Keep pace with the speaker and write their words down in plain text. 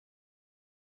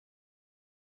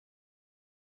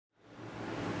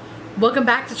Welcome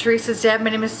back to Theresa's Deb. My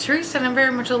name is Theresa and I'm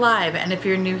very much alive, and if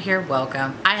you're new here,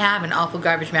 welcome. I have an awful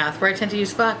garbage mouth where I tend to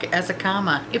use fuck as a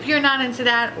comma. If you're not into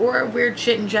that or weird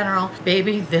shit in general,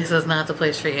 baby, this is not the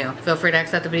place for you. Feel free to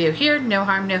exit the video here, no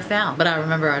harm, no foul. But I'll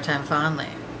remember our time fondly.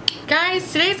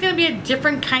 Guys, today's gonna be a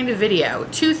different kind of video.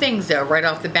 Two things though, right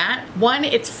off the bat. One,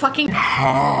 it's fucking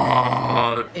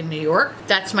hot in New York.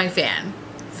 That's my fan.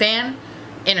 Fan,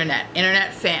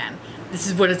 internet fan. This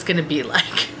is what it's gonna be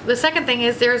like. The second thing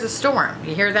is there's a storm.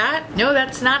 You hear that? No,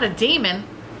 that's not a demon.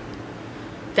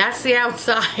 That's the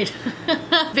outside.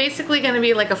 Basically gonna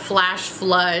be like a flash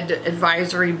flood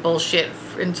advisory bullshit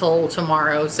until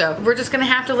tomorrow. So we're just gonna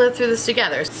have to live through this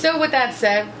together. So with that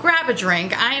said, grab a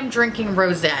drink. I am drinking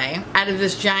rosé out of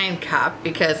this giant cup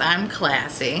because I'm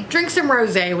classy. Drink some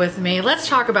rosé with me. Let's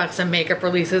talk about some makeup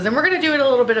releases, and we're gonna do it a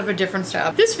little bit of a different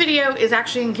stuff. This video is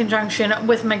actually in conjunction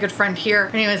with my good friend here.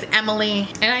 Her name is Emily,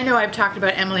 and I know I've talked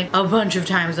about Emily a bunch of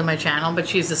times on my channel, but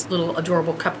she's this little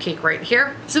adorable cupcake right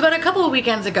here. So about a couple of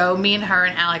weekends ago, me and her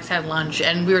and Alex had lunch,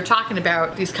 and we were talking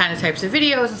about these kind of types of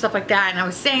videos and stuff like that, and I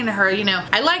was saying to her, you know,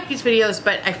 I like these videos,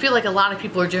 but I feel like a lot of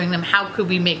people are doing them. How could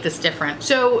we make this different?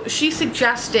 So she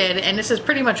suggested, and this is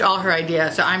pretty much all her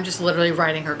idea, so I'm just literally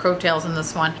riding her coattails in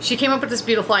this one. She came up with this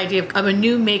beautiful idea of a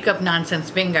new makeup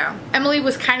nonsense bingo. Emily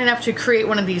was kind enough to create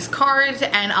one of these cards,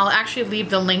 and I'll actually leave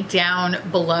the link down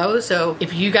below, so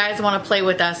if you guys want to play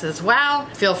with us as well,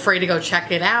 feel free to go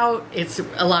check it out. It's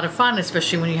a lot of fun,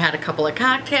 especially when you had a couple of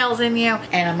cocktails in you,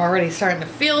 and I'm already starting to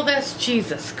feel this.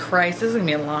 Jesus Christ, this is gonna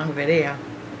be a long video.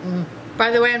 By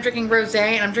the way, I'm drinking rosé,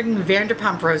 and I'm drinking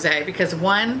Vanderpump rosé because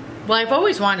one, well, I've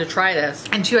always wanted to try this,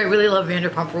 and two, I really love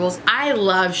Vanderpump Rules. I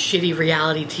love shitty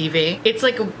reality TV. It's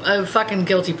like a fucking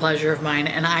guilty pleasure of mine,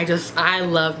 and I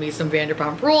love me some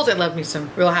Vanderpump Rules. I love me some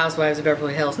Real Housewives of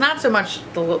Beverly Hills. Not so much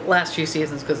the last few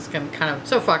seasons because it's been kind of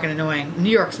so fucking annoying.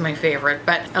 New York's my favorite,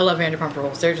 but I love Vanderpump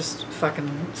Rules. They're just fucking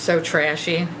so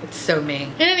trashy. It's so me.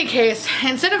 In any case,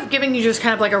 instead of giving you just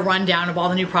kind of like a rundown of all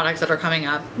the new products that are coming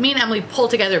up, me and Emily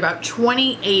pulled together about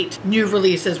 28 new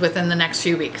releases within the next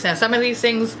few weeks. Now, some of these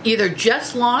things either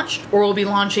just launched or will be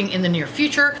launching in the near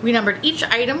future. We numbered each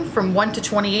item from 1 to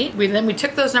 28. Then we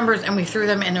took those numbers and we threw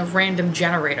them in a random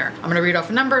generator. I'm gonna read off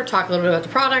a number, talk a little bit about the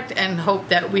product, and hope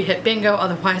that we hit bingo.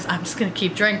 Otherwise, I'm just gonna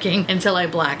keep drinking until I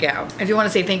black out. I do want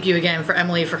to say thank you again for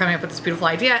Emily for coming up with this beautiful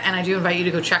idea, and I do invite you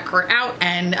to go check her out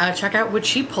and check out what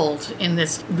she pulled in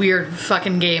this weird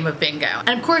fucking game of bingo.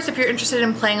 And of course, if you're interested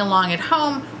in playing along at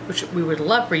home, which we would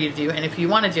love for you to do, and if you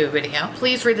want to do a video,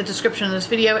 please read the description of this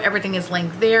video. Everything is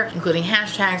linked there, including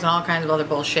hashtags and all kinds of other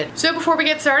bullshit. So before we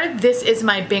get started, this is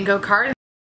my bingo card.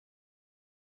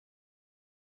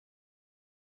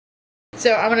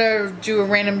 So I'm gonna do a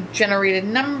random generated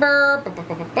number.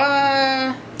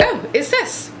 Oh, it's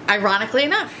this. Ironically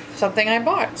enough, something I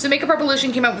bought. So Makeup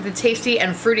Revolution came out with the Tasty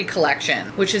and Fruity collection,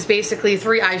 which is basically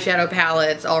 3 eyeshadow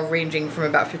palettes, all ranging from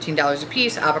about $15 a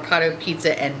piece: avocado,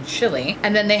 pizza, and chili.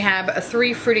 And then they have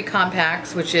 3 fruity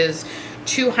compacts, which is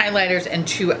 2 highlighters and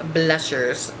 2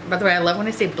 blushers. By the way, I love when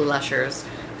I say blushers.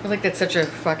 I feel like that's such a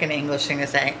fucking English thing to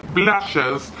say.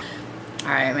 Blushes.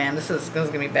 Alright, man, this is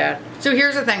gonna be bad. So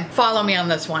here's the thing, follow me on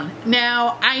this one.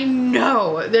 Now, I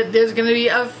know that there's gonna be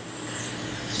a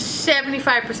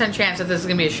 75% chance that this is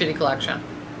gonna be a shitty collection.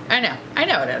 I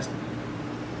know it is.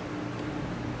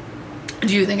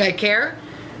 Do you think I care?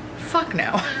 Fuck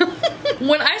no.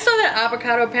 When I saw that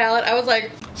avocado palette, I was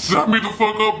like, set me the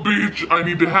fuck up, bitch. I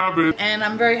need to have it. And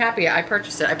I'm very happy I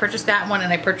purchased it. I purchased that one,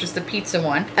 and I purchased the pizza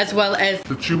one, as well as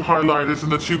the 2 highlighters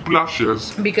and the 2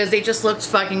 blushes, because they just looked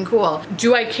fucking cool.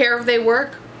 Do I care if they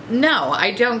work? No,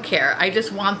 I don't care. I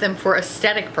just want them for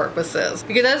aesthetic purposes.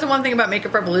 Because that's the one thing about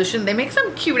Makeup Revolution. They make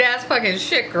some cute ass fucking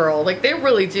shit, girl. Like, they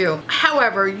really do.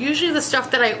 However, usually the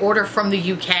stuff that I order from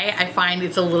the UK, I find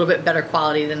it's a little bit better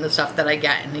quality than the stuff that I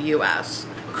get in the US.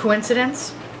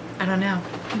 Coincidence? I don't know.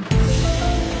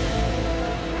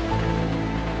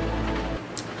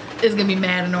 It's gonna be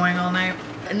mad annoying all night.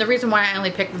 And the reason why I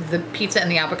only picked the pizza and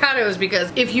the avocado is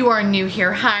because if you are new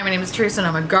here, hi, my name is Theresa and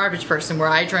I'm a garbage person where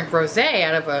I drink rosé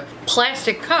out of a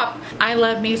plastic cup. I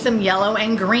love me some yellow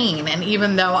and green. And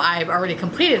even though I've already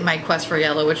completed my quest for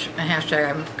yellow, which hashtag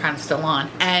I'm kind of still on,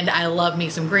 and I love me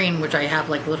some green, which I have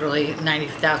like literally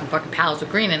 90,000 fucking pallets of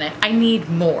green in it, I need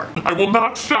more. I will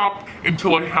not stop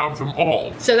until I have them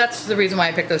all. So that's the reason why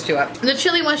I picked those 2 up. The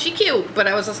chili one, she cute, but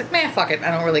I was just like, man, fuck it.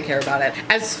 I don't really care about it.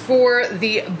 As for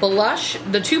the blush,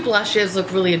 the 2 blushes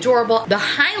look really adorable. The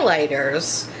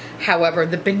highlighters, however,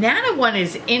 the banana one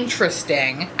is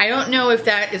interesting. I don't know if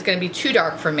that is gonna be too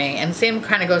dark for me, and same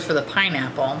kind of goes for the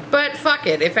pineapple. But fuck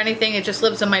it, if anything, it just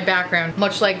lives in my background,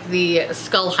 much like the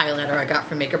skull highlighter I got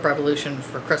from Makeup Revolution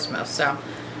for Christmas. So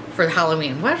for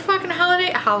Halloween. What fucking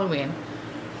holiday? Halloween.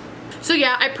 So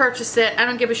yeah, I purchased it. I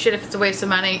don't give a shit if it's a waste of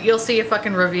money. You'll see a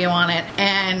fucking review on it.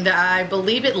 And I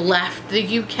believe it left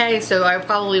the UK, so I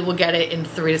probably will get it in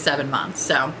 3 to 7 months.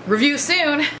 So, review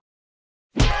soon.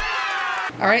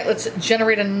 All right, let's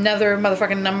generate another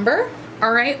motherfucking number.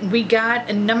 All right, we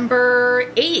got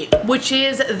number 8, which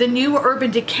is the new Urban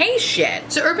Decay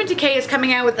shit. So Urban Decay is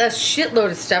coming out with a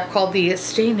shitload of stuff called the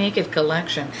Stay Naked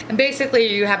collection. And basically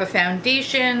you have a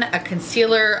foundation, a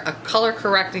concealer, a color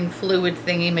correcting fluid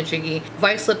thingy majiggy,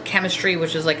 Vice Lip Chemistry,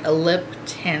 which is like a lip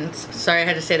tint. Sorry, I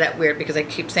had to say that weird because I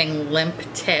keep saying limp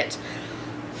tit.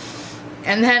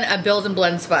 And then a build and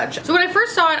blend sponge. So when I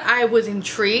first saw it, I was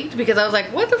intrigued because I was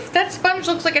like, what the f, that sponge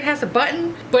looks like it has a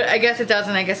button, but I guess it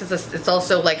doesn't. I guess it's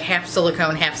also like half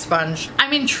silicone, half sponge.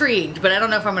 I'm intrigued, but I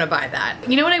don't know if I'm gonna buy that.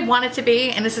 You know what I want it to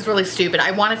be? And this is really stupid. I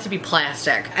want it to be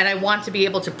plastic, and I want to be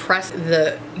able to press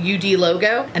the UD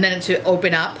logo and then to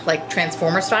open up like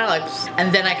Transformer style, like,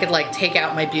 and then I could like take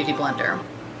out my beauty blender.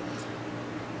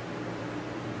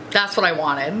 That's what I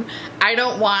wanted. I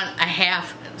don't want a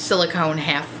half silicone,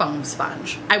 half foam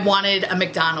sponge. I wanted a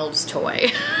McDonald's toy.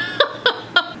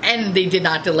 And they did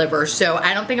not deliver, so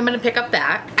I don't think I'm gonna pick up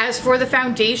that. As for the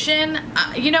foundation,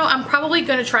 you know, I'm probably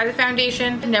gonna try the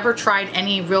foundation. I've never tried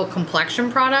any real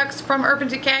complexion products from Urban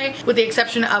Decay, with the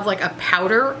exception of like a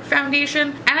powder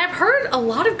foundation. And I've heard a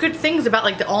lot of good things about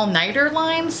like the all-nighter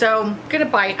line, so I'm gonna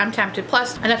bite, I'm tempted.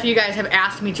 Plus, enough of you guys have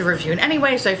asked me to review it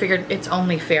anyway, so I figured it's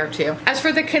only fair to. As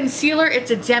for the concealer,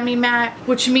 it's a demi-matte,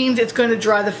 which means it's gonna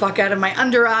dry the fuck out of my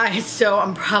under eyes, so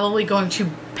I'm probably going to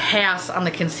pass on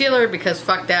the concealer because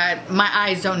fuck that. My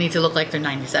eyes don't need to look like they're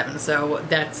 97, so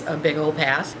that's a big old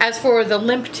pass. As for the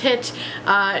lip tint,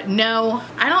 no.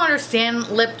 I don't understand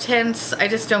lip tints. I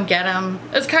just don't get them.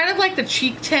 It's kind of like the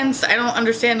cheek tints. I don't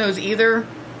understand those either.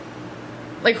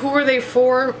 Like, who are they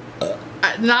for?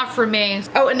 Not for me.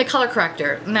 Oh, and the color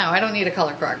corrector. No, I don't need a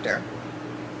color corrector.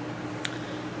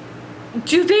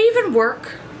 Do they even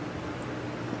work?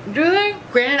 Do they?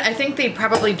 Granted, I think they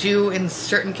probably do in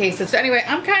certain cases. So anyway,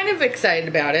 I'm kind of excited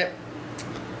about it.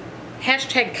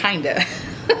 Hashtag kinda.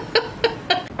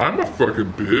 I'm a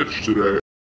fucking bitch today.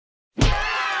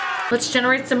 Let's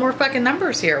generate some more fucking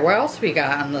numbers here. What else we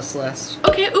got on this list?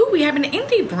 Okay, ooh, we have an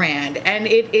indie brand, and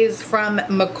it is from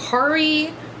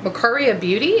MECARIA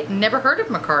Beauty. Never heard of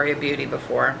MECARIA Beauty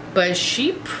before. But is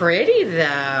she pretty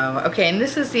though? Okay, and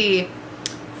this is the...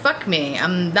 Fuck me,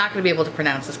 I'm not gonna be able to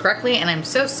pronounce this correctly, and I'm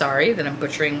so sorry that I'm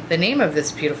butchering the name of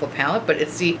this beautiful palette, but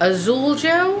it's the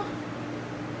AZULEJO.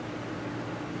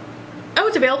 Oh,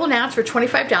 it's available now. It's for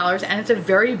 $25, and it's a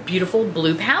very beautiful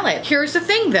blue palette. Here's the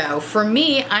thing though, for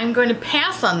me, I'm going to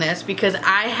pass on this because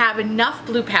I have enough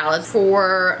blue palettes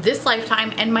for this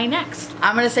lifetime and my next.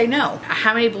 I'm gonna say no.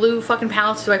 How many blue fucking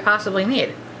palettes do I possibly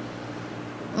need?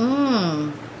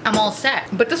 I'm all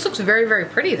set. But this looks very, very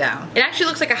pretty though. It actually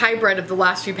looks like a hybrid of the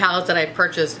last few palettes that I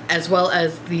purchased, as well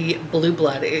as the Blue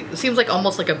Blood. It seems like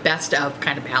almost like a best of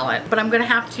kind of palette. But I'm gonna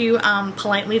have to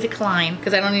politely decline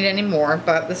because I don't need any more.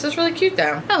 But this is really cute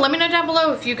though. Oh, let me know down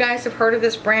below if you guys have heard of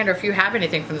this brand or if you have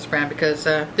anything from this brand, because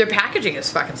their packaging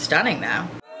is fucking stunning though.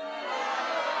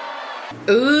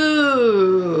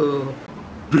 Ooh.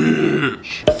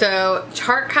 Bitch. So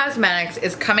Tarte Cosmetics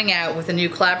is coming out with a new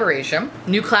collaboration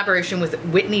with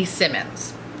Whitney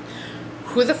Simmons.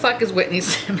 Who the fuck is Whitney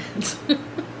Simmons?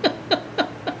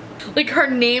 Like, her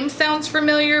name sounds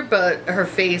familiar, but her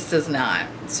face does not.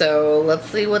 So let's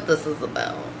see what this is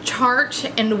about.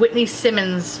 Tarte and Whitney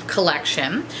Simmons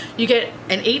collection. You get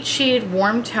an 8-shade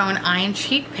warm tone eye and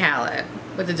cheek palette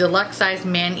with a deluxe size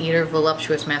man-eater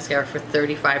voluptuous mascara for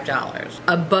 $35.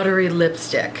 A buttery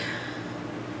lipstick.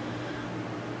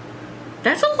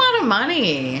 That's a lot of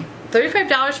money.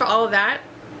 $35 for all of that?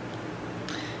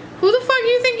 Who the fuck do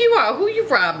you think you are? Who you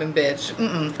robbing, bitch?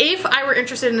 If I were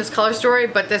interested in this color story,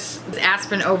 but this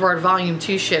Aspen Overart Volume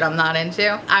 2 shit I'm not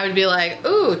into, I would be like,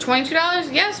 ooh,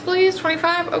 $22? Yes, please.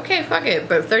 25? Okay, fuck it.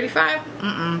 But 35?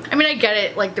 I mean, I get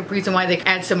it. Like, the reason why they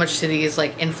add so much to these,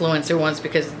 like, influencer ones,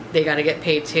 because they gotta get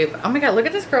paid too. But, oh my god, look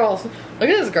at this girl. Look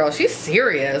at this girl. She's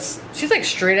serious. She's like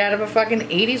straight out of a fucking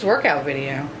 80s workout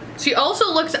video. She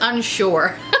also looks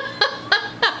unsure.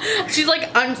 She's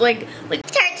like, Tarte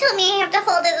told me I have to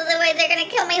hold it, otherwise they're gonna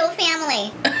kill my whole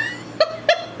family.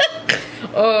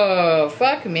 Oh,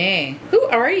 fuck me. Who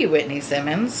are you, Whitney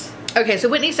Simmons? Okay, so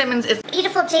Whitney Simmons is...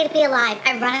 Beautiful day to be alive.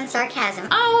 I run in sarcasm.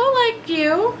 Oh, like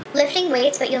you. Lifting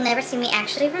weights, but you'll never see me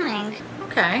actually running.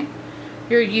 Okay.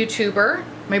 You're a YouTuber.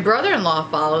 My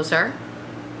brother-in-law follows her.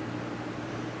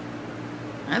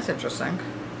 That's interesting.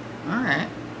 Alright.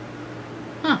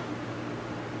 Huh.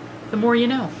 The more you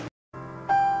know.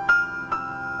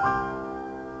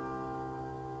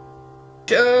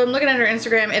 So I'm looking at her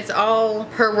Instagram. It's all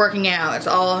her working out. It's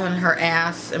all on her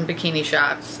ass and bikini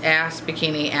shots. Ass,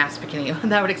 bikini, ass, bikini.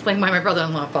 That would explain why my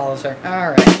brother-in-law follows her.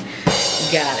 All right.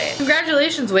 Got it.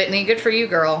 Congratulations, Whitney. Good for you,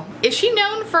 girl. Is she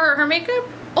known for her makeup?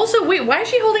 Also, wait, why is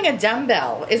she holding a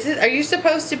dumbbell? Are you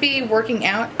supposed to be working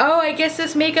out? Oh, I guess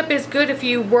this makeup is good if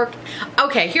you work.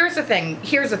 Okay, here's the thing.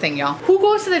 Here's the thing, y'all. Who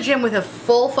goes to the gym with a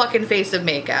full fucking face of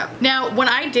makeup? Now, when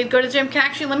I did go to the gym,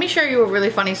 actually, let me share you a really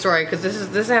funny story, because this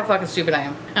is how fucking stupid I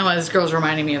am. And why this girl's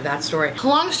reminding me of that story.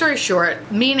 Long story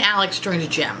short, me and Alex joined a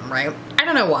gym, right? I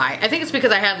don't know why. I think it's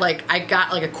because I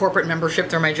got like a corporate membership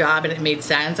through my job and it made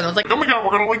sense. And I was like, oh my god,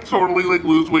 we're gonna like totally like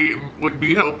lose weight and like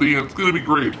be healthy and it's gonna be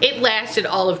great. It lasted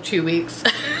all of 2 weeks.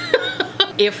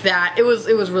 If that. It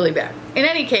was really bad. In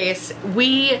any case,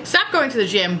 we stopped going to the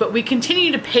gym, but we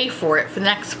continued to pay for it for the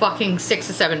next fucking 6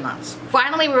 to 7 months.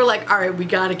 Finally, we were like, all right, we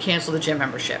gotta cancel the gym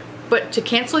membership. But to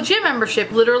cancel a gym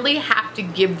membership, literally have to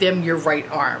give them your right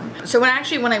arm. So when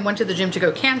I went to the gym to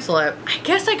go cancel it, I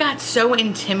guess I got so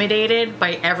intimidated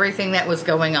by everything that was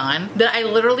going on that I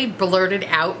literally blurted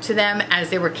out to them as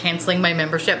they were canceling my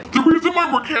membership. The reason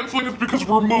why we're canceling is because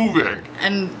we're moving.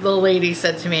 And the lady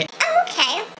said to me, Oh,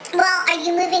 okay. Well, are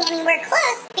you moving anywhere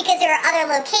close? Because there are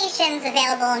other locations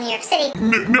available in New York City.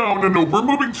 No, we're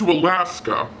moving to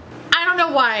Alaska. I don't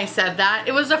know why I said that.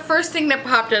 It was the first thing that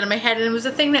popped out of my head, and it was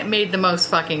the thing that made the most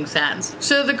fucking sense.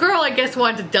 So the girl, I guess,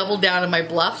 wanted to double down on my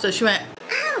bluff, so she went,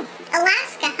 Oh,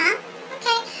 Alaska, huh?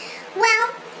 Okay. Well,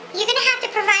 you're gonna have to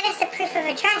provide us a proof of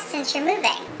address since you're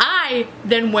moving. I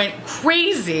then went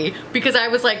crazy because I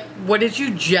was like, what did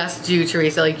you just do,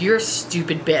 Theresa? Like, you're a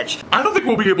stupid bitch. I don't think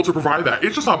we'll be able to provide that.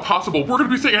 It's just not possible. We're gonna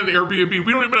be staying at an Airbnb.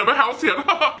 We don't even have a house yet.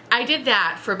 I did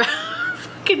that for about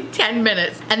fucking 10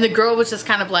 minutes, and the girl was just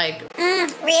kind of like,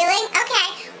 Really?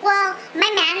 Okay. Well,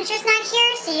 my manager's not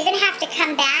here, so you're gonna have to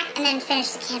come back and then finish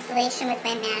the cancellation with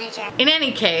my manager. In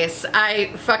any case,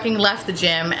 I fucking left the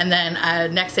gym, and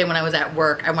then next day when I was at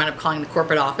work, I wound up calling the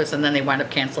corporate office, and then they wound up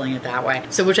canceling it that way.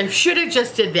 So, which I should have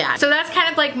just did that. So that's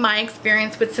kind of like my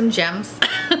experience with some gyms.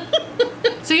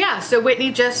 So yeah, so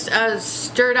Whitney just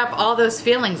stirred up all those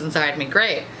feelings inside me.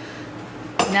 Great.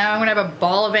 Now I'm gonna have a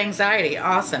ball of anxiety.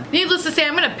 Awesome. Needless to say,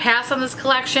 I'm gonna pass on this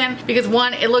collection because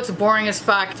one, it looks boring as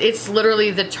fuck. It's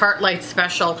literally the Tarte Light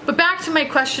Special. But back to my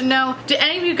question though, do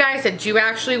any of you guys that do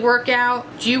actually work out,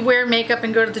 do you wear makeup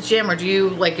and go to the gym, or do you,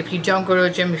 like, if you don't go to a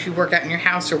gym, if you work out in your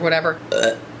house or whatever,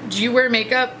 do you wear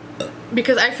makeup?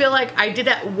 Because I feel like I did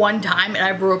that one time and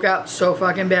I broke out so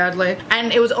fucking badly.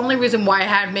 And it was the only reason why I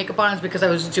had makeup on is because I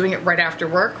was doing it right after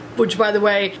work, which, by the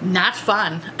way, not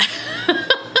fun.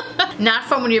 Not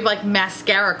fun when you have like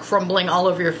mascara crumbling all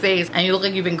over your face and you look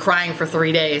like you've been crying for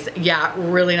 3 days. Yeah,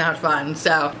 really not fun.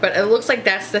 So, but it looks like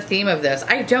that's the theme of this.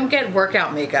 I don't get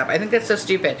workout makeup. I think that's so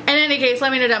stupid. In any case,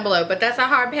 let me know down below. But that's a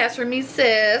hard pass for me,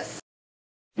 sis.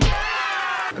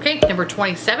 Okay, number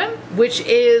 27, which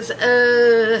is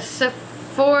a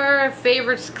Sephora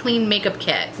Favorites Clean Makeup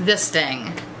Kit. This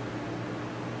thing.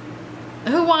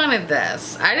 Who wanted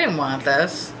this? I didn't want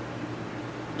this.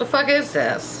 The fuck is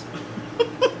this?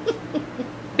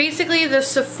 Basically, the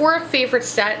Sephora Favorite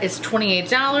set is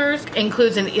 $28.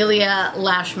 Includes an Ilia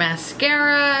Lash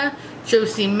Mascara,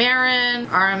 Josie Marin,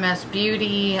 RMS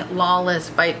Beauty, Lawless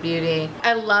Bite Beauty.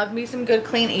 I love me some good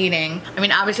clean eating. I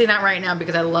mean, obviously not right now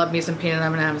because I love me some peanut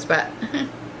M&Ms, but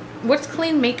what's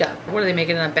clean makeup? What are they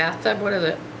making in a bathtub? What is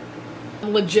it?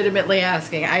 I'm legitimately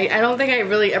asking. I don't think I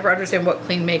really ever understand what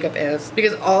clean makeup is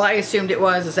because all I assumed it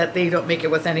was is that they don't make it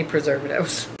with any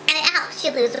preservatives. You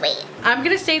lose weight. I'm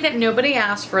gonna say that nobody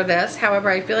asked for this.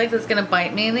 However, I feel like this is gonna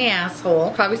bite me in the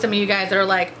asshole. Probably some of you guys that are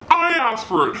like, I asked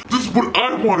for it. This is what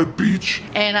I wanted, beach.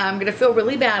 And I'm gonna feel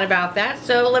really bad about that.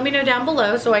 So let me know down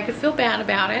below so I can feel bad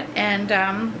about it and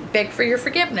beg for your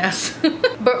forgiveness.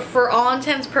 But for all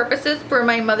intents and purposes, for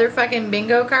my motherfucking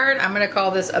bingo card, I'm gonna call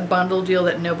this a bundle deal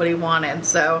that nobody wanted.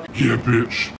 So yeah,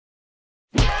 bitch.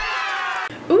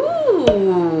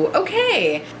 Ooh,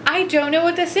 okay. I don't know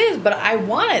what this is, but I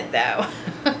want it though.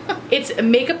 It's a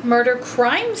Makeup Murder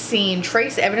Crime Scene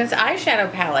Trace Evidence Eyeshadow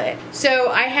Palette. So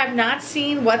I have not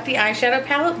seen what the eyeshadow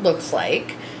palette looks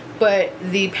like, but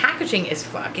the packaging is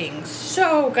fucking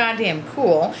so goddamn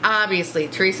cool. Obviously,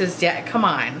 Theresa's dead. Come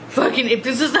on. Fucking, if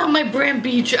this is not my brand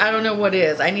beach, I don't know what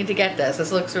is. I need to get this.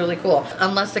 This looks really cool.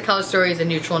 Unless the color story is a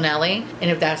neutral Nelly. And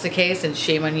if that's the case, then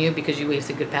shame on you because you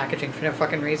wasted good packaging for no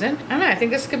fucking reason. I don't know. I think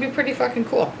this could be pretty fucking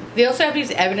cool. They also have these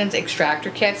evidence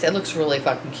extractor kits. It looks really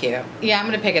fucking cute. Yeah, I'm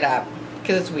gonna pick it up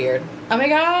because it's weird. Oh my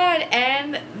god.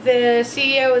 And the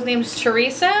CEO, his name's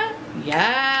Theresa.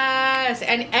 Yes,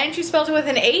 and she spelled it with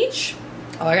an H.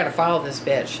 Oh, I gotta follow this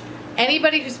bitch.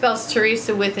 Anybody who spells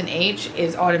Theresa with an H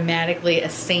is automatically a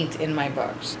saint in my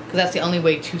books, because that's the only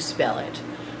way to spell it.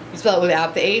 You spell it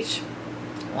without the H,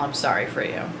 well, I'm sorry for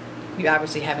you. You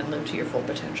obviously haven't lived to your full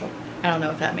potential. I don't know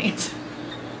what that means.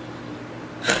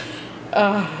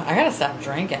 I gotta stop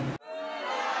drinking.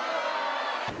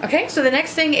 Okay, so the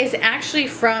next thing is actually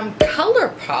from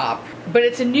ColourPop, but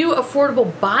it's a new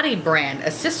affordable body brand, a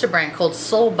sister brand called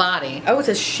Soul Body. Oh, it's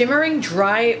a shimmering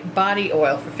dry body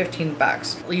oil for 15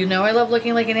 bucks. You know I love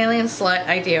looking like an alien slut,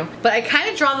 I do. But I kind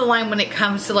of draw the line when it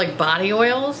comes to like body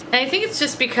oils, and I think it's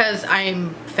just because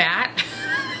I'm fat.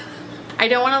 I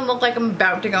don't want to look like I'm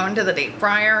about to go into the deep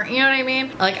fryer, you know what I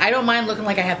mean? Like, I don't mind looking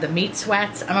like I have the meat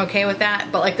sweats, I'm okay with that,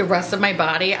 but like the rest of my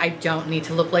body, I don't need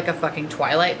to look like a fucking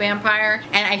Twilight vampire.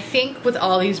 And I think with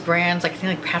all these brands, like I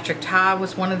think like Patrick Ta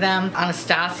was one of them,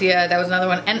 Anastasia, that was another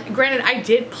one. And granted, I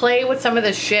did play with some of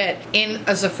this shit in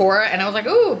a Sephora, and I was like,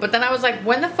 ooh, but then I was like,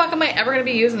 when the fuck am I ever gonna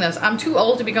be using this? I'm too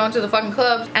old to be going to the fucking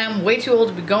clubs, and I'm way too old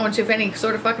to be going to any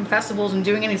sort of fucking festivals and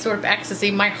doing any sort of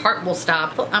ecstasy. My heart will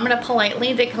stop. I'm gonna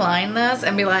politely decline this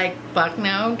and be like, fuck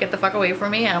no, get the fuck away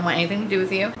from me. I don't want anything to do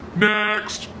with you.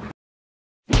 Next.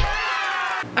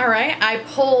 All right, I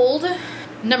pulled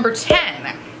number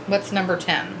 10. What's number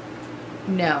 10?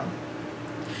 No.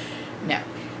 No.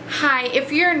 Hi,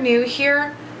 if you're new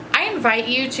here, I invite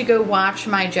you to go watch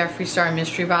my Jeffree Star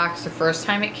mystery box the first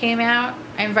time it came out.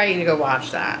 I invite you to go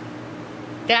watch that.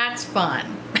 That's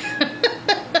fun.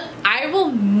 I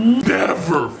will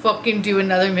never fucking do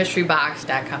another mystery box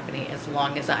that company as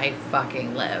long as I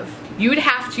fucking live. You would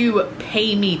have to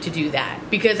pay me to do that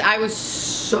because I was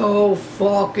so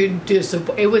fucking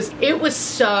disappointed. It was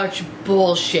such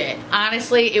bullshit.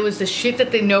 Honestly, it was the shit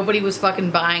that nobody was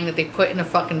fucking buying that they put in a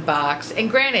fucking box. And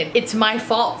granted, it's my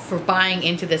fault for buying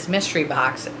into this mystery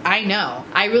box. I know.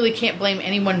 I really can't blame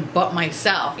anyone but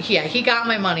myself. Yeah, he got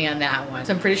my money on that one.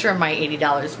 So I'm pretty sure my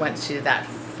 $80 went to that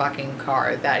fucking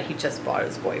car that he just bought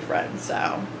his boyfriend,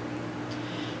 so.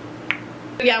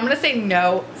 Yeah, I'm gonna say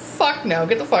no. Fuck no.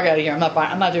 Get the fuck out of here. I'm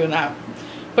not doing that.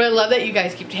 But I love that you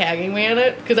guys keep tagging me in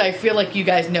it because I feel like you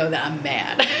guys know that I'm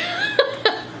mad.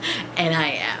 And I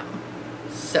am.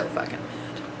 So fucking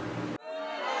mad.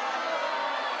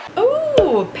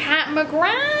 Ooh, Pat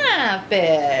McGrath,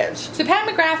 bitch. So Pat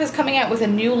McGrath is coming out with a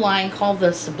new line called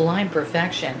the Sublime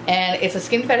Perfection. And it's a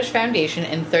skin fetish foundation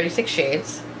in 36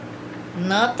 shades.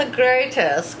 Not the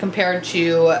greatest compared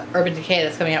to Urban Decay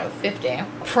that's coming out with 50.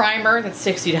 Primer, that's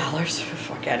 $60.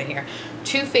 Fuck out of here.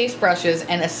 2 face brushes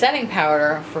and a setting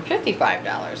powder for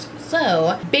 $55.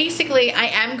 So basically I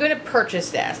am going to purchase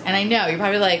this, and I know you're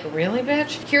probably like, really,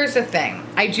 bitch? Here's the thing,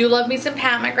 I do love me some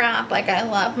Pat McGrath, like I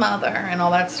love Mother and all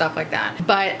that stuff like that,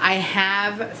 but I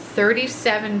have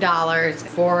 $37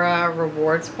 for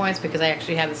rewards points because I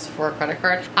actually have this Sephora credit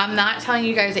card. I'm not telling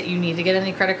you guys that you need to get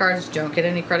any credit cards. Don't get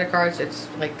any credit cards. It's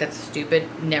like, that's stupid.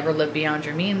 Never live beyond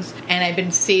your means. And I've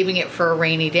been saving it for a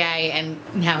rainy day, and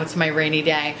now it's my rainy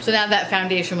day. So now that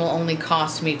foundation will only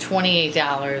cost me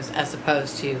 $28 as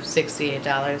opposed to $68.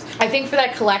 I think for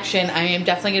that collection, I am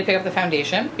definitely going to pick up the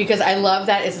foundation because I love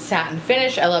that it's a satin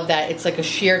finish. I love that it's like a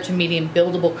sheer to medium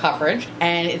buildable coverage,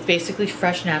 and it's basically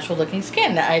fresh, natural looking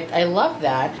skin. I love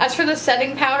that. As for the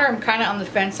setting powder, I'm kind of on the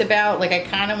fence about. Like, I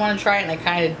kind of want to try it and I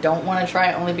kind of don't want to try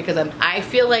it, only because I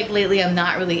feel like lately I'm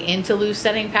not really into loose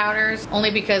setting powders, only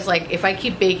because like if I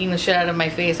keep baking the shit out of my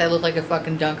face, I look like a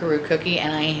fucking Dunkaroo cookie,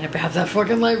 and I ain't about that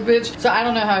fucking life, bitch. So I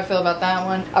don't know how I feel about that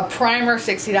one. A primer,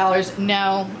 $60.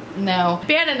 No.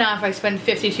 Bad enough I spend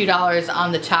 $52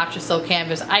 on the Tatcha Silk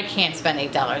Canvas. I can't spend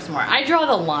 $8 more. I draw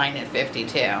the line at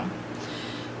 $52.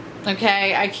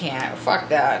 Okay, I can't. Fuck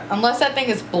that. Unless that thing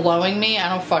is blowing me, I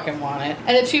don't fucking want it.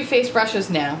 And the 2 face brushes,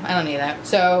 no, I don't need it.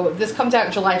 So this comes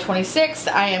out July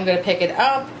 26th. I am going to pick it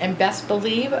up, and best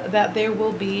believe that there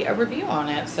will be a review on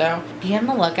it. So be on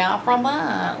the lookout for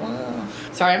that. Ugh.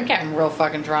 Sorry, I'm getting real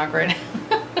fucking drunk right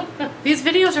now. These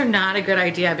videos are not a good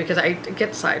idea because I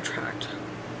get sidetracked.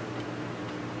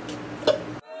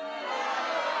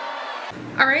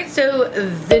 Alright, so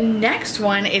the next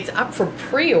one, it's up for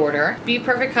pre-order.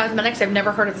 BPERFECT Cosmetics, I've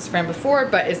never heard of this brand before,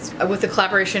 but it's with the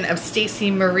collaboration of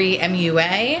Stacey Marie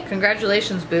MUA.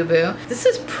 Congratulations, boo-boo. This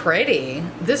is pretty.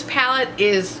 This palette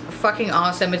is fucking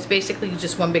awesome. It's basically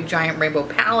just one big giant rainbow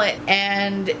palette,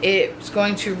 and it's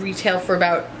going to retail for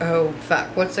about, oh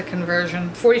fuck, what's the conversion?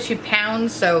 42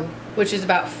 pounds, so which is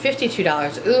about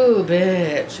 $52. Ooh,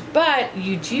 bitch. But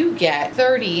you do get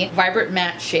 30 vibrant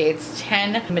matte shades,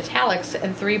 10 metallics,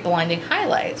 and 3 blinding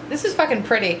highlights. This is fucking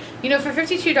pretty. You know, for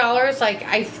 $52, like,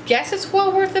 I guess it's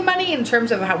well worth the money in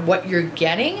terms of what you're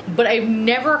getting, but I've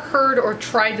never heard or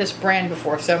tried this brand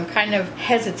before, so I'm kind of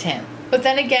hesitant But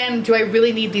then again, do I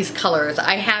really need these colors?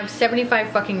 I have 75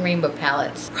 fucking rainbow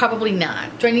palettes. Probably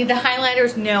not. Do I need the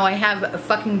highlighters? No, I have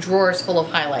fucking drawers full of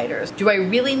highlighters. Do I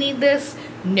really need this?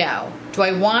 No. Do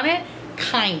I want it?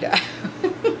 Kinda.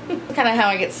 Kind of how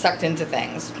I get sucked into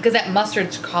things. Because that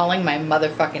mustard's calling my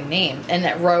motherfucking name. And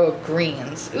that row of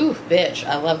greens. Ooh, bitch,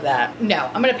 I love that. No,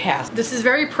 I'm gonna pass. This is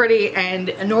very pretty,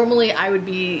 and normally I would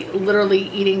be literally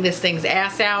eating this thing's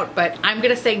ass out, but I'm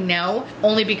gonna say no,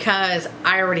 only because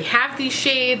I already have these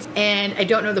shades and I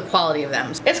don't know the quality of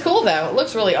them. It's cool though, it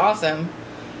looks really awesome,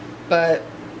 but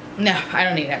no, I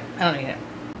don't need it. I don't need it.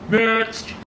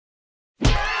 Next.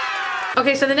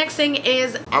 Okay, so the next thing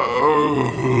is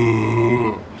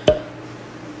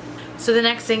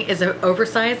an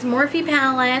oversized Morphe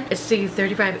palette. It's the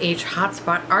 35H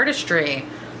Hotspot Artistry.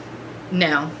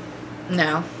 No,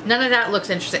 no, none of that looks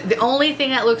interesting. The only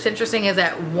thing that looks interesting is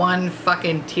that one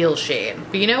fucking teal shade.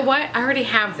 But you know what? I already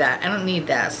have that. I don't need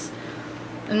this.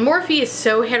 And Morphe is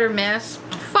so hit or miss.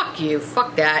 Fuck you.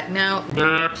 Fuck that. No.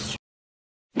 Next.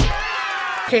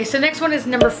 Okay, so next one is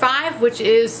number 5, which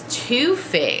is Too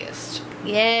Faced.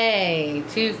 Yay,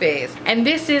 Too Faced. And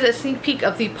this is a sneak peek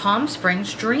of the Palm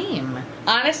Springs Dream.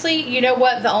 Honestly, you know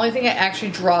what? The only thing that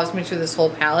actually draws me to this whole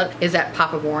palette is that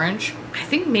pop of orange. I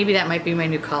think maybe that might be my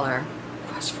new color.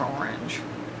 Quest for Orange.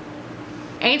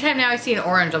 Anytime now I see an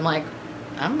orange, I'm like,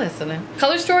 I'm listening.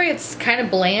 Color story, it's kind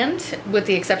of bland with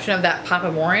the exception of that pop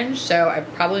of orange, so I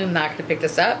probably am not going to pick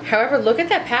this up. However, look at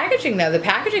that packaging though. The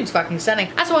packaging's fucking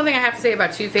stunning. That's the one thing I have to say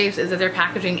about Too Faced is that their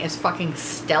packaging is fucking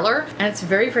stellar and it's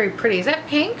very, very pretty. Is that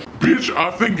pink? Bitch, I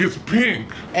think it's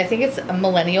pink. I think it's a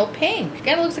millennial pink.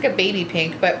 Kind of looks like a baby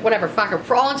pink, but whatever, fuck her.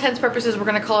 For all intents and purposes, we're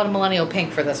going to call it a millennial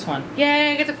pink for this one.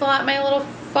 Yay, I get to fill out my little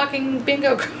fucking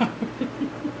bingo card.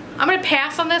 I'm gonna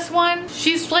pass on this one.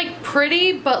 She's like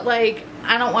pretty, but like,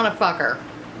 I don't wanna fuck her.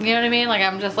 You know what I mean? Like,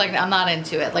 I'm just like, I'm not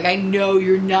into it. Like, I know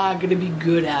you're not gonna be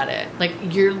good at it. Like,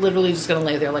 you're literally just gonna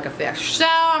lay there like a fish. So,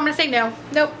 I'm gonna say no.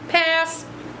 Nope, pass.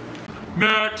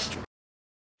 Next.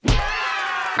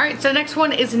 Alright, so the next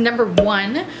one is number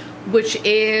 1, which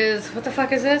is, what the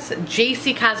fuck is this?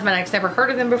 JC Cosmetics. Never heard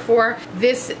of them before.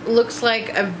 This looks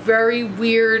like a very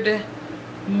weird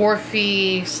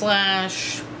Morphe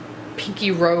slash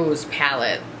Pinky Rose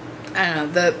palette. I don't know,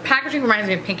 the packaging reminds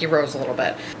me of Pinky Rose a little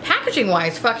bit. Packaging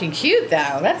wise, fucking cute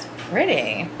though. That's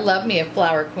pretty. Love me a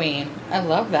flower queen. I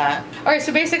love that. Alright,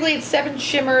 so basically it's 7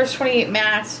 shimmers, 28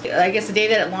 mattes. I guess the day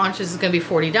that it launches is gonna be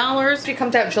 $40. It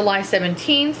comes out July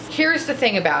 17th. Here's the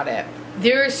thing about it.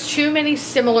 There's too many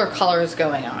similar colors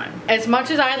going on. As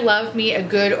much as I love me a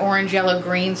good orange, yellow,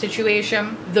 green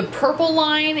situation, the purple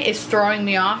line is throwing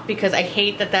me off because I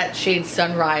hate that that shade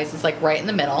Sunrise is like right in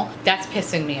the middle. That's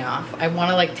pissing me off. I want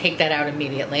to like take that out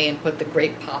immediately and put the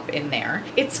Grape Pop in there.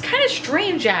 It's kind of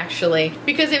strange actually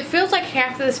because it feels like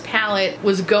half of this palette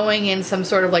was going in some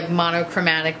sort of like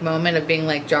monochromatic moment of being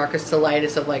like darkest to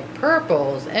lightest of like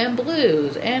purples and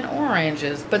blues and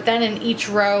oranges. But then in each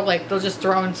row, like they'll just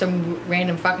throw in some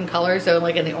random fucking colors. So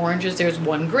like in the oranges there's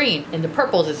one green, in the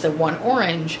purples it's the one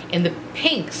orange, in the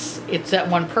pinks it's that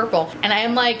one purple, and I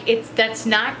am like, that's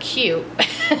not cute.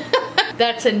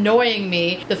 That's annoying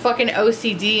me. The fucking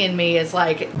OCD in me is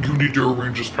like, you need to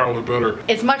arrange this palette better.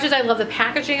 As much as I love the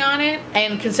packaging on it,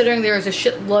 and considering there is a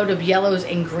shitload of yellows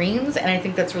and greens, and I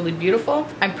think that's really beautiful,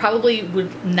 I probably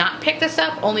would not pick this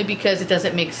up only because it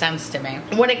doesn't make sense to me.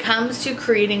 When it comes to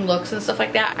creating looks and stuff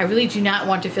like that, I really do not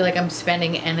want to feel like I'm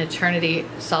spending an eternity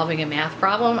solving a math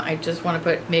problem. I just want to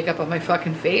put makeup on my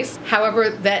fucking face. However,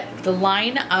 the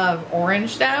line of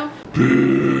orange though,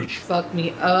 Bitch. Fuck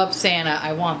me up, Santa.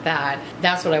 I want that.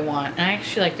 That's what I want. And I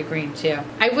actually like the green too.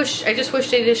 I just wish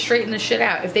they just straighten the shit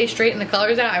out. If they straighten the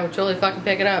colors out, I would totally fucking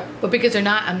pick it up. But because they're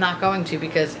not, I'm not going to,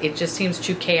 because it just seems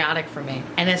too chaotic for me.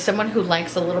 And as someone who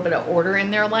likes a little bit of order in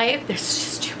their life, there's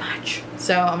just too much.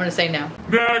 So I'm gonna say no.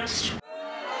 Next.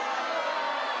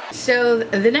 So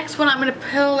the next one I'm gonna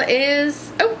pull is,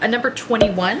 a number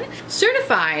 21,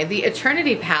 Certify, the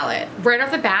Eternity palette. Right off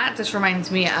the bat, this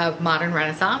reminds me of Modern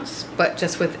Renaissance, but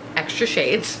just with extra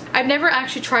shades. I've never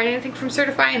actually tried anything from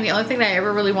Certify, and the only thing that I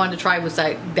ever really wanted to try was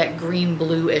that green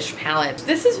blue-ish palette.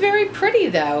 This is very pretty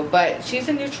though, but she's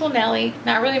a neutral Nelly.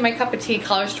 Not really my cup of tea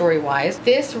color story wise.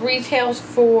 This retails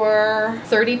for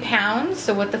 30 pounds,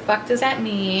 so what the fuck does that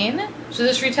mean? So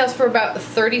this retails for about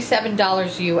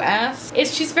 $37 US.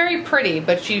 She's very pretty,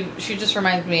 but she just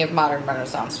reminds me of Modern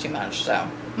Renaissance too much, so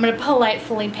I'm gonna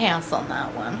politely pass on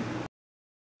that one.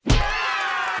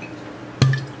 I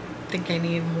think I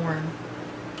need more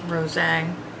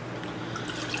rosé.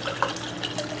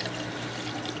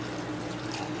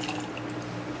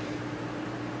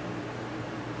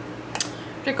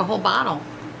 Drink a whole bottle.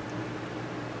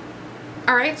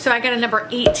 All right, so I got a number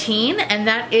 18, and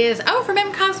that is, oh, from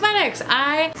M Cosmetics.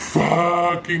 I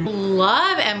fucking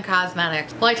love M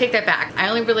Cosmetics. Well, I take that back. I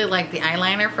only really like the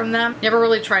eyeliner from them. Never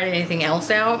really tried anything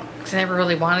else out because I never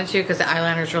really wanted to because the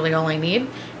eyeliner is really all I need.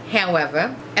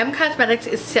 However, M Cosmetics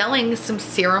is selling some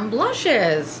serum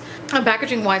blushes.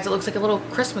 Packaging wise, it looks like a little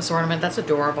Christmas ornament. That's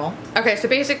adorable. Okay, so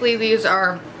basically these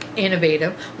are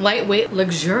innovative, lightweight,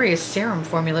 luxurious serum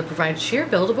formula provides sheer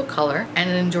buildable color and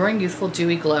an enduring youthful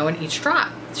dewy glow in each drop.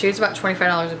 Shades about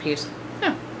 $25 a piece.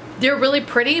 They're really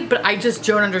pretty, but I just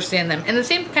don't understand them. And the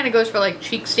same kind of goes for like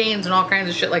cheek stains and all kinds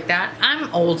of shit like that.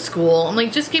 I'm old school. I'm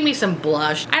like, just give me some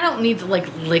blush. I don't need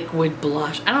like liquid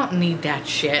blush. I don't need that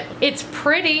shit. It's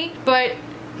pretty, but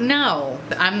no,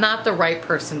 I'm not the right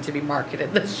person to be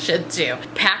marketed this shit to.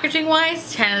 Packaging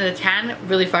wise, 10 out of 10,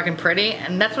 really fucking pretty.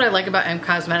 And that's what I like about M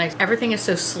Cosmetics. Everything is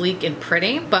so sleek and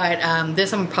pretty, but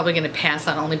this I'm probably gonna pass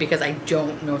on only because I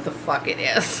don't know what the fuck it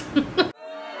is.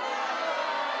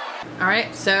 All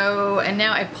right, so, and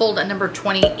now I pulled a number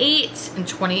 28, and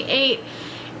 28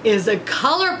 is a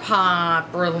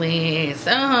ColourPop release.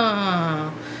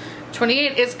 Oh,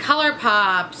 28 is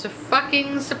ColourPop, so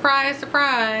fucking surprise,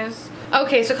 surprise.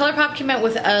 Okay, so ColourPop came out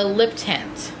with a lip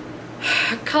tint.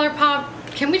 ColourPop,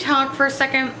 can we talk for a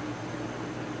second?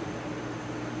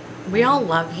 We all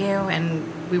love you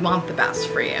and we want the best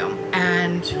for you.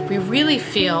 And we really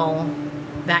feel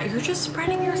that you're just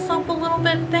spreading yourself a little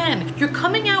bit thin. You're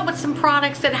coming out with some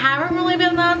products that haven't really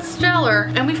been that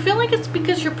stellar, and we feel like it's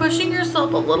because you're pushing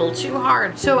yourself a little too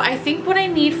hard. So I think what I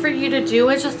need for you to do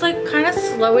is just like kind of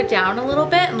slow it down a little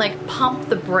bit and like pump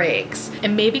the brakes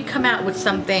and maybe come out with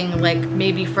something like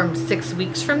maybe from 6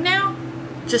 weeks from now.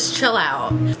 Just chill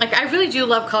out. Like, I really do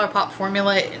love ColourPop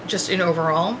formula just in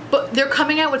overall, but they're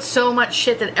coming out with so much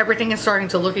shit that everything is starting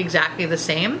to look exactly the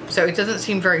same, so it doesn't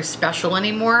seem very special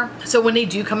anymore. So when they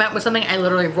do come out with something, I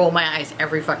literally roll my eyes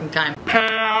every fucking time.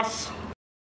 pass.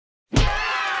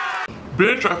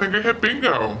 Bitch, I think I hit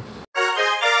bingo.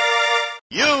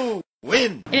 You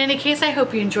win. In any case, I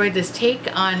hope you enjoyed this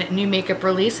take on new makeup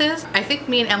releases. I think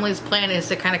me and Emily's plan is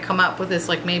to kind of come up with this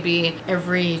like maybe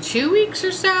every 2 weeks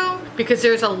or so, because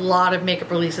there's a lot of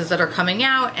makeup releases that are coming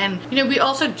out, and you know, we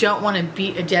also don't want to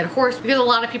beat a dead horse because a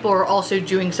lot of people are also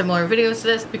doing similar videos to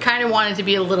this. We kind of wanted to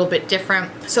be a little bit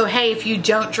different. So hey, if you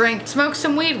don't drink, smoke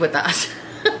some weed with us.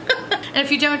 And if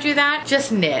you don't do that,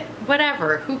 just knit.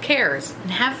 Whatever, who cares?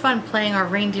 And have fun playing our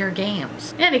reindeer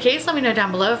games. In any case, let me know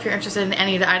down below if you're interested in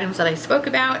any of the items that I spoke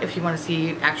about, if you want to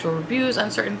see actual reviews on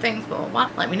certain things, blah, blah,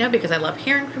 blah. Let me know because I love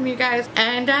hearing from you guys.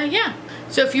 And yeah,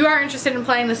 so if you are interested in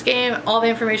playing this game, all the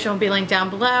information will be linked down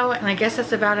below. And I guess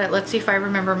that's about it. Let's see if I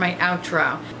remember my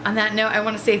outro. On that note, I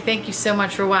want to say thank you so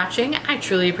much for watching. I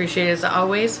truly appreciate it as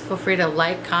always. Feel free to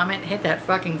like, comment, hit that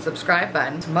fucking subscribe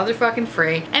button. It's motherfucking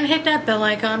free. And hit that bell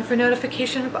icon for notification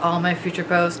of all my future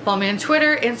posts. Follow me on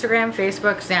Twitter, Instagram,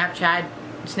 Facebook,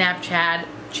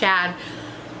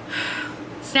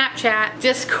 Snapchat,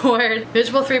 Discord,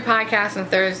 Visible 3 Podcasts on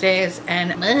Thursdays,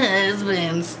 and my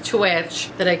husband's Twitch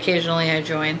that occasionally I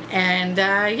join. And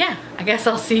yeah, I guess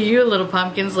I'll see you little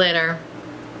pumpkins later.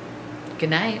 Good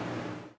night.